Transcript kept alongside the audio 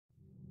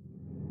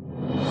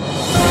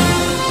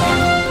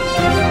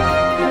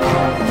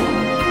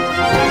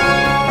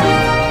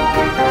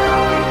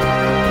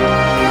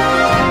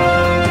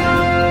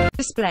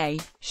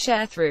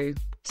Sharethrough.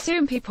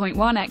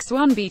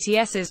 Soompi.1x1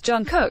 BTS's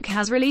Jungkook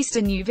has released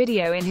a new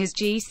video in his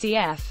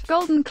G.C.F.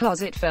 Golden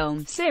Closet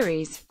film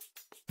series.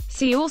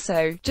 See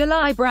also,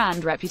 July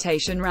brand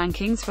reputation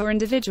rankings for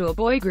individual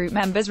boy group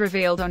members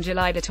revealed on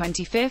July the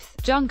 25th.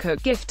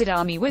 Jungkook gifted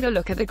ARMY with a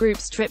look at the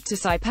group's trip to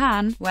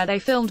Saipan, where they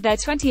filmed their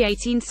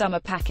 2018 summer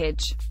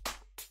package.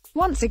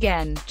 Once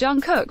again,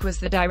 Jungkook was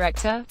the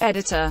director,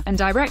 editor, and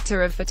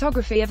director of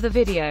photography of the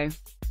video.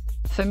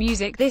 For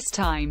music this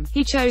time,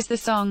 he chose the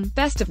song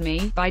Best of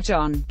Me by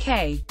John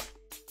K.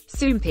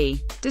 Soompi.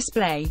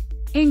 Display.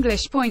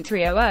 English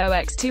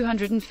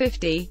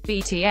 .300x250,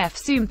 BTF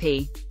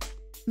Soompi.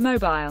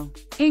 Mobile.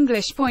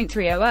 English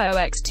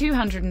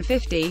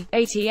 .300x250,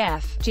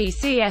 ATF,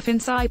 G.C.F. in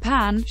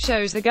Saipan,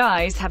 shows the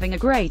guys having a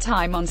great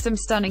time on some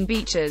stunning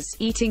beaches,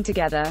 eating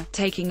together,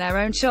 taking their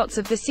own shots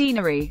of the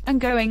scenery, and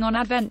going on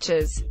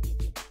adventures.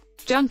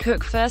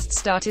 Jungkook first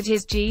started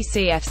his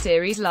G.C.F.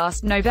 series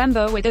last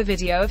November with a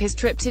video of his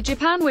trip to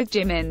Japan with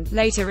Jimin,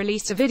 later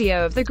released a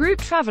video of the group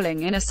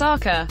traveling in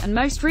Osaka, and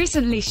most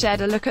recently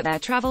shared a look at their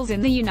travels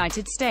in the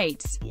United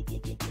States.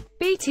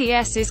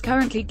 BTS is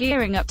currently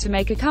gearing up to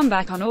make a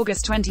comeback on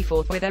August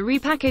 24 with a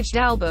repackaged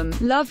album,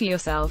 Love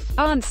Yourself,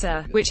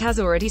 Answer, which has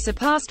already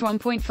surpassed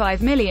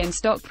 1.5 million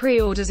stock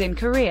pre-orders in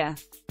Korea.